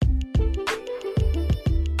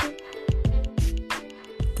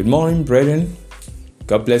Good morning, brethren.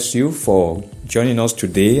 God bless you for joining us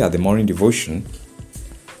today at the morning devotion.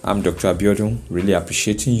 I'm Dr. Abiodun, really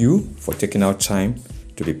appreciating you for taking out time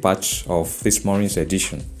to be part of this morning's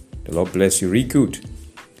edition. The Lord bless you really good.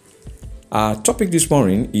 Our topic this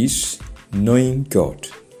morning is knowing God.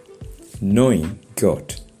 Knowing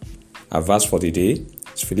God. Our verse for the day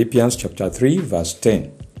is Philippians chapter 3 verse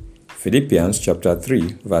 10. Philippians chapter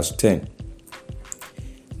 3 verse 10.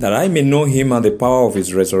 That I may know him and the power of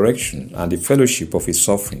his resurrection and the fellowship of his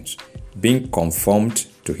sufferings, being conformed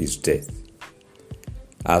to his death.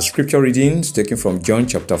 Our scripture readings taken from John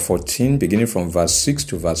chapter 14, beginning from verse 6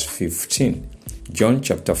 to verse 15. John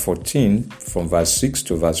chapter 14, from verse 6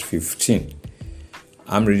 to verse 15.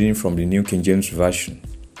 I'm reading from the New King James Version.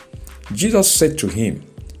 Jesus said to him,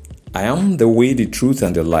 I am the way, the truth,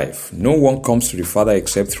 and the life. No one comes to the Father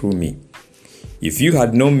except through me. If you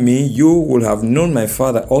had known me, you would have known my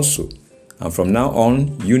Father also. And from now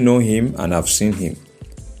on, you know him and have seen him.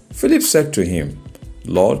 Philip said to him,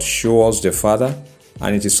 Lord, show us the Father,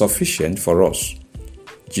 and it is sufficient for us.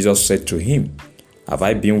 Jesus said to him, Have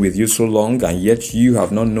I been with you so long, and yet you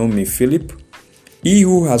have not known me, Philip? He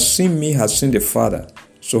who has seen me has seen the Father.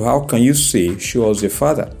 So how can you say, Show us the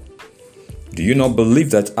Father? Do you not believe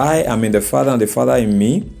that I am in the Father and the Father in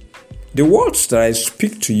me? The words that I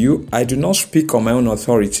speak to you, I do not speak on my own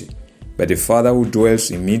authority, but the Father who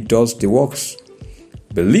dwells in me does the works.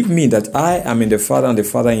 Believe me that I am in the Father and the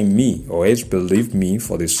Father in me, or else believe me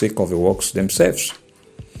for the sake of the works themselves.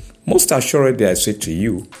 Most assuredly I say to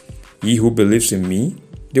you, he who believes in me,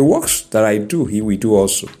 the works that I do, he will do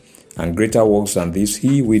also, and greater works than these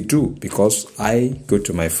he will do, because I go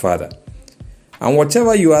to my Father. And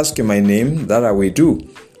whatever you ask in my name, that I will do,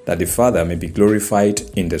 that the Father may be glorified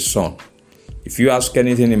in the Son. If you ask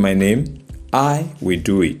anything in my name, I will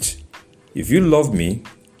do it. If you love me,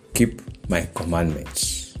 keep my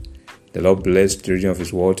commandments. The Lord bless the reading of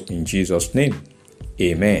his word in Jesus' name.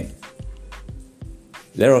 Amen.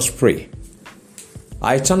 Let us pray.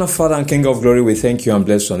 Our eternal Father and King of glory, we thank you and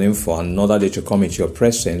bless your name for another day to come into your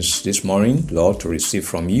presence this morning, Lord, to receive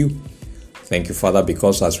from you. Thank you, Father,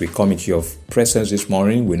 because as we come into your presence this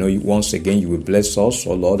morning, we know you, once again you will bless us,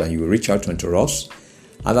 oh Lord, and you will reach out unto us.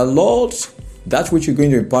 And the Lord, that which you're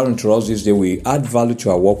going to impart unto us this day will add value to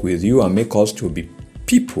our work with you and make us to be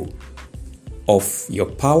people of your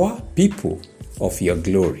power, people of your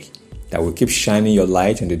glory, that will keep shining your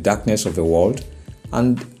light in the darkness of the world.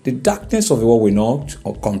 And the darkness of the world will not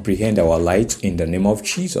comprehend our light in the name of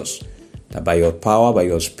Jesus. That by your power, by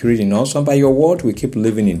your spirit in us, and by your word, we keep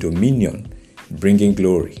living in dominion, bringing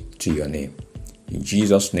glory to your name. In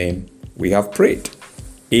Jesus' name, we have prayed.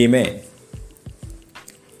 Amen.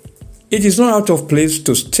 It is not out of place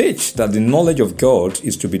to state that the knowledge of God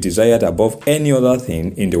is to be desired above any other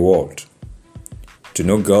thing in the world. To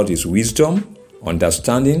know God is wisdom,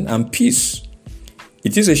 understanding, and peace.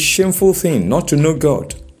 It is a shameful thing not to know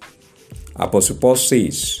God. Apostle Paul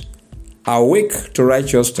says, Awake to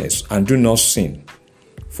righteousness and do not sin.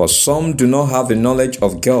 For some do not have the knowledge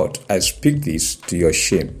of God. I speak this to your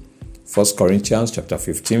shame. 1 Corinthians chapter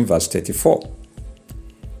 15 verse 34.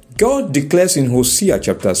 God declares in Hosea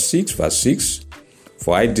chapter 6 verse 6,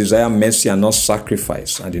 For I desire mercy and not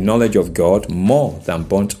sacrifice, and the knowledge of God more than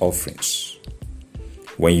burnt offerings.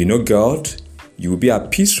 When you know God, you will be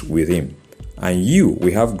at peace with him, and you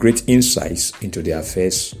will have great insights into the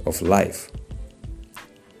affairs of life.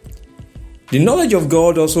 The knowledge of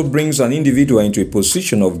God also brings an individual into a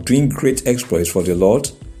position of doing great exploits for the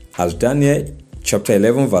Lord, as Daniel chapter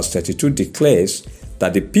 11 verse 32 declares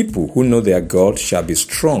that the people who know their God shall be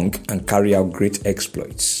strong and carry out great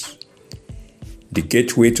exploits. The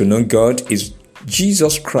gateway to know God is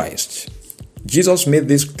Jesus Christ. Jesus made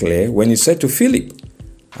this clear when he said to Philip,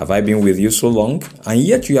 Have I been with you so long, and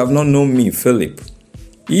yet you have not known me, Philip?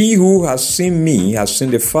 He who has seen me has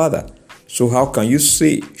seen the Father. So how can you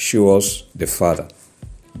say, Show us the Father?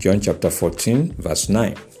 John chapter 14 verse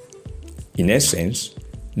 9. In essence,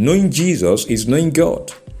 knowing Jesus is knowing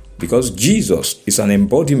God, because Jesus is an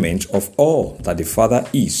embodiment of all that the Father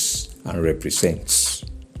is and represents.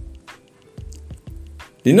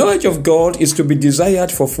 The knowledge of God is to be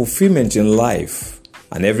desired for fulfillment in life,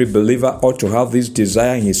 and every believer ought to have this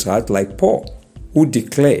desire in his heart like Paul, who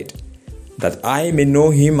declared, That I may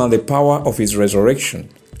know him and the power of his resurrection,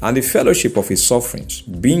 and the fellowship of his sufferings,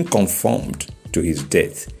 being conformed to his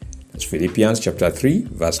death. That's Philippians chapter 3,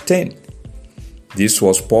 verse 10. This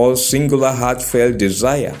was Paul's singular heartfelt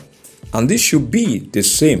desire, and this should be the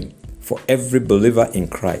same for every believer in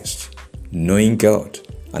Christ, knowing God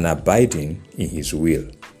and abiding in his will.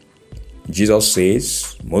 Jesus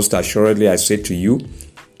says, Most assuredly I say to you,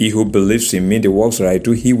 He who believes in me, the works that I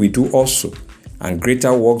do, he will do also. And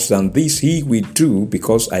greater works than these he will do,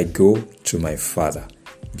 because I go to my Father.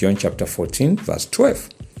 John chapter 14, verse 12.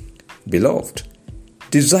 Beloved,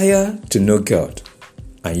 desire to know God,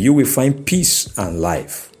 and you will find peace and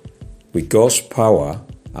life with God's power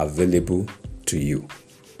available to you.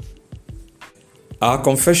 Our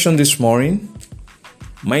confession this morning: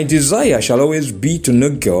 my desire shall always be to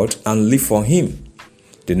know God and live for Him.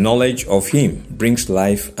 The knowledge of Him brings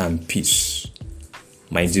life and peace.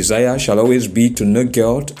 My desire shall always be to know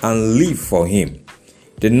God and live for Him.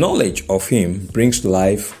 The knowledge of Him brings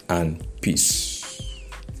life and peace.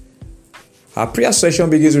 Our prayer session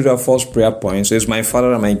begins with our first prayer point. It says, my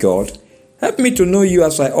Father and my God, help me to know you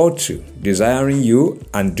as I ought to, desiring you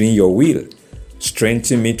and doing your will.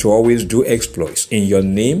 Strengthen me to always do exploits in your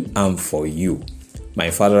name and for you.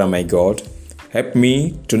 My Father and my God, help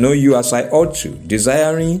me to know you as I ought to,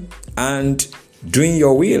 desiring and doing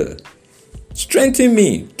your will. Strengthen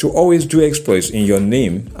me to always do exploits in your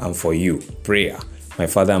name and for you. Prayer. My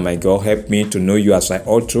Father and my God, help me to know you as I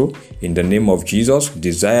ought to, in the name of Jesus,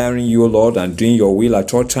 desiring you, O Lord, and doing your will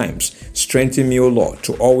at all times. Strengthen me, O Lord,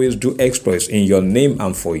 to always do exploits in your name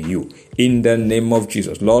and for you, in the name of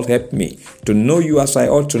Jesus. Lord, help me to know you as I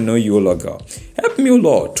ought to know you, O Lord God. Help me, O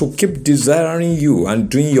Lord, to keep desiring you and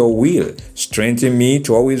doing your will. Strengthen me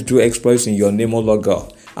to always do exploits in your name, O Lord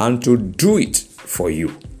God, and to do it for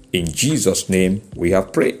you. In Jesus' name we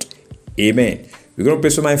have prayed. Amen. We're going to pray.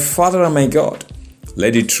 So, my Father and my God,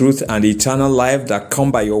 let the truth and the eternal life that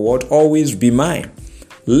come by your word always be mine.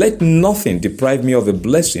 Let nothing deprive me of the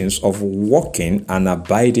blessings of walking and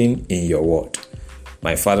abiding in your word.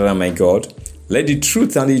 My Father and my God, let the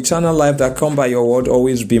truth and the eternal life that come by your word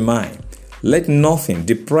always be mine. Let nothing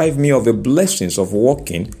deprive me of the blessings of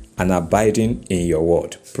walking and abiding in your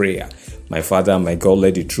word. Prayer. My Father and my God,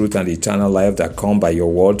 let the truth and the eternal life that come by your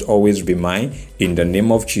word always be mine, in the name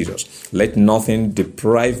of Jesus. Let nothing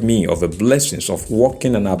deprive me of the blessings of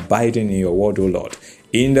walking and abiding in your word, O Lord.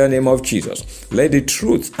 In the name of Jesus, let the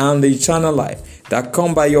truth and the eternal life that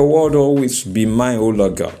come by your word always be mine, O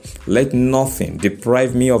Lord God. Let nothing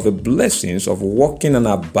deprive me of the blessings of walking and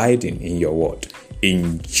abiding in your word.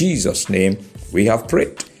 In Jesus' name we have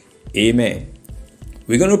prayed. Amen.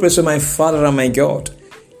 We're going to pray. So, my Father and my God,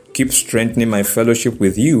 keep strengthening my fellowship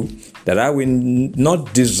with you, that I will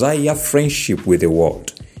not desire friendship with the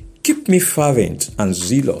world. Keep me fervent and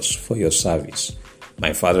zealous for your service.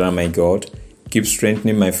 My Father and my God, keep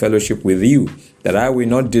strengthening my fellowship with you, that I will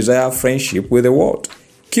not desire friendship with the world.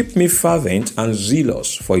 Keep me fervent and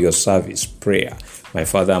zealous for your service. Prayer. My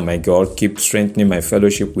Father and my God, keep strengthening my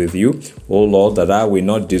fellowship with you, O Lord, that I will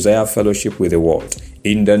not desire fellowship with the world.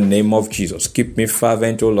 In the name of Jesus, keep me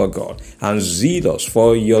fervent, O Lord God, and zealous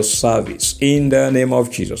for your service. In the name of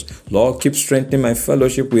Jesus, Lord, keep strengthening my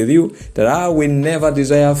fellowship with you, that I will never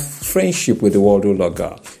desire friendship with the world, O Lord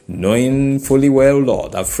God, knowing fully well,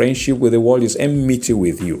 Lord, that friendship with the world is enmity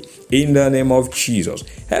with you. In the name of Jesus,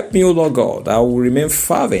 help me, O Lord God, that I will remain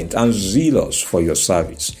fervent and zealous for your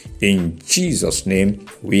service. In Jesus' name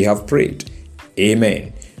we have prayed.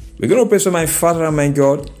 Amen. We're going to pray. So, my Father and my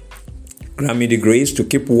God, grant me the grace to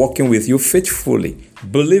keep walking with you faithfully,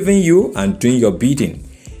 believing you and doing your bidding.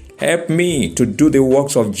 Help me to do the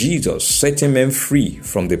works of Jesus, setting men free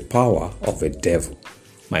from the power of the devil.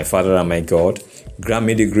 My Father and my God, grant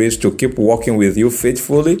me the grace to keep walking with you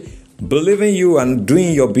faithfully, believing you and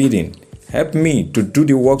doing your bidding. Help me to do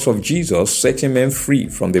the works of Jesus, setting men free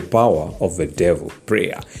from the power of the devil.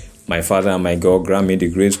 Prayer. My Father and my God, grant me the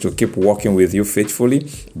grace to keep walking with you faithfully,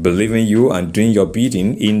 believing you and doing your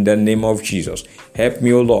bidding, in the name of Jesus. Help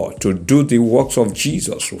me, O Lord, to do the works of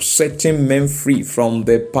Jesus, setting men free from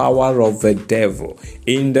the power of the devil.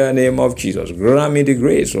 In the name of Jesus, grant me the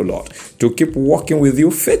grace, O Lord, to keep walking with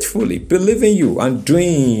you faithfully, believing you and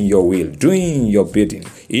doing your will, doing your bidding.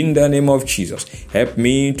 In the name of Jesus, help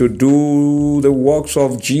me to do the works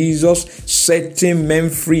of Jesus, setting men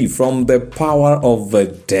free from the power of the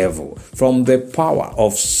devil, from the power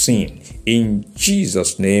of sin. In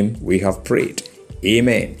Jesus' name we have prayed.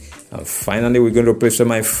 Amen. And finally, we're going to pray. So,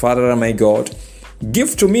 my Father and my God,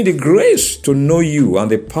 give to me the grace to know you and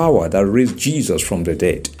the power that raised Jesus from the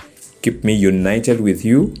dead. Keep me united with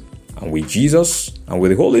you and with Jesus and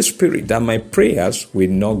with the Holy Spirit, that my prayers will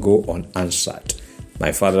not go unanswered.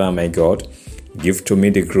 My Father and my God, give to me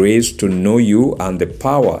the grace to know you and the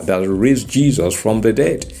power that raised Jesus from the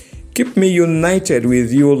dead. Keep me united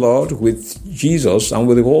with you, Lord, with Jesus and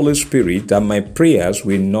with the Holy Spirit, that my prayers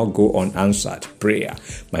will not go unanswered. Prayer.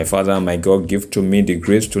 My Father and my God, give to me the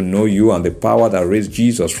grace to know you and the power that raised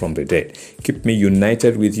Jesus from the dead. Keep me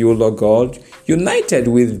united with you, Lord God, united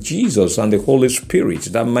with Jesus and the Holy Spirit,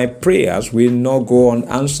 that my prayers will not go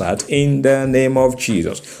unanswered in the name of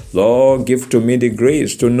Jesus. Lord, give to me the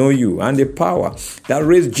grace to know you and the power that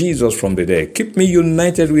raised Jesus from the dead. Keep me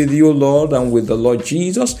united with you, Lord, and with the Lord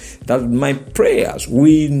Jesus, that my prayers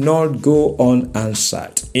will not go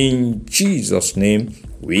unanswered. In Jesus' name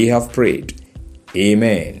we have prayed.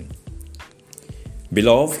 Amen.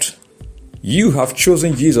 Beloved, you have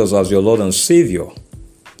chosen Jesus as your Lord and Savior.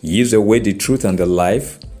 He is the way, the truth, and the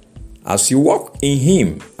life. As you walk in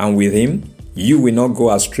Him and with Him, you will not go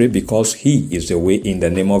astray because He is the way in the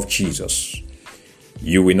name of Jesus.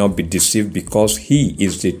 You will not be deceived because He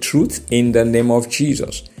is the truth in the name of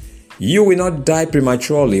Jesus. You will not die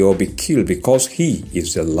prematurely or be killed because He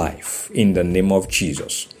is the life in the name of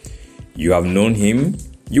Jesus. You have known Him.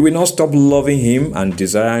 You will not stop loving Him and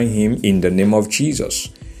desiring Him in the name of Jesus.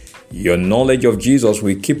 Your knowledge of Jesus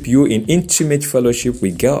will keep you in intimate fellowship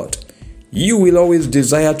with God. You will always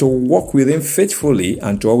desire to walk with Him faithfully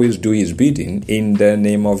and to always do His bidding in the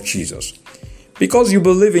name of Jesus. Because you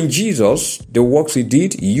believe in Jesus, the works He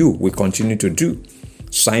did, you will continue to do.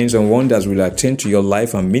 Signs and wonders will attend to your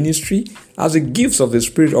life and ministry as the gifts of the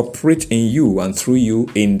Spirit operate in you and through you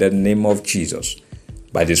in the name of Jesus.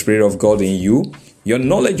 By the Spirit of God in you, your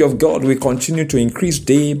knowledge of God will continue to increase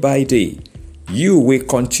day by day. You will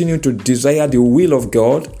continue to desire the will of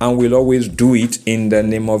God and will always do it in the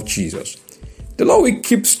name of Jesus. The Lord will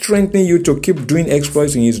keep strengthening you to keep doing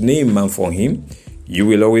exploits in His name and for Him. You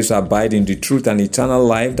will always abide in the truth and eternal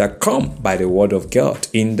life that come by the word of God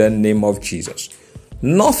in the name of Jesus.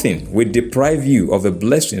 Nothing will deprive you of the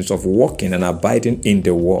blessings of walking and abiding in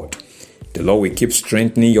the word. The Lord will keep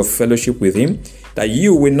strengthening your fellowship with Him, that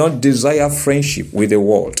you will not desire friendship with the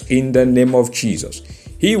world in the name of Jesus.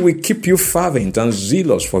 He will keep you fervent and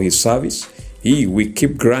zealous for His service. He will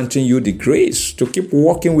keep granting you the grace to keep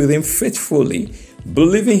walking with Him faithfully,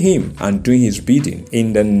 believing Him and doing His bidding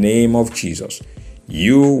in the name of Jesus.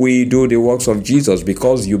 You will do the works of Jesus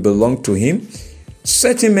because you belong to Him,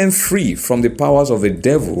 setting men free from the powers of the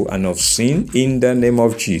devil and of sin in the name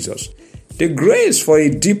of Jesus. The grace for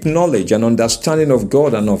a deep knowledge and understanding of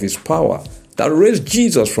God and of His power that raised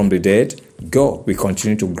Jesus from the dead, God will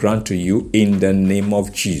continue to grant to you in the name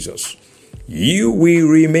of Jesus. You will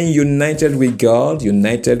remain united with God,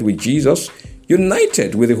 united with Jesus,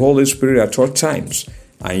 united with the Holy Spirit at all times,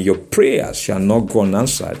 and your prayers shall not go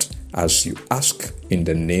unanswered as you ask in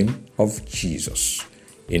the name of Jesus.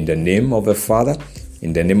 In the name of the Father,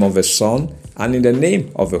 in the name of the Son, and in the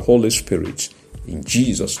name of the Holy Spirit. In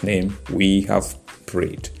Jesus' name we have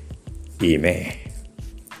prayed. Amen.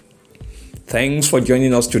 Thanks for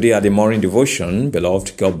joining us today at the Morning Devotion.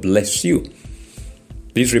 Beloved, God bless you.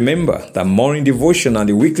 Please remember that Morning Devotion and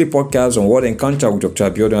the weekly podcast on Word Encounter with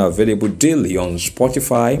Dr. Abiodun are available daily on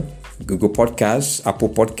Spotify, Google Podcasts, Apple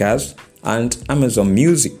Podcasts, and Amazon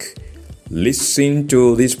Music. Listen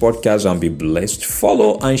to these podcasts and be blessed.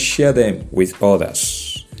 Follow and share them with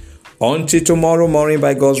others. Until tomorrow morning,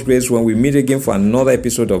 by God's grace, when we meet again for another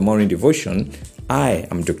episode of Morning Devotion, I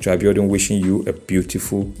am Dr. Abiodun wishing you a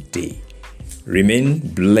beautiful day. Remain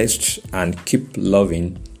blessed and keep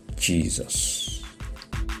loving Jesus.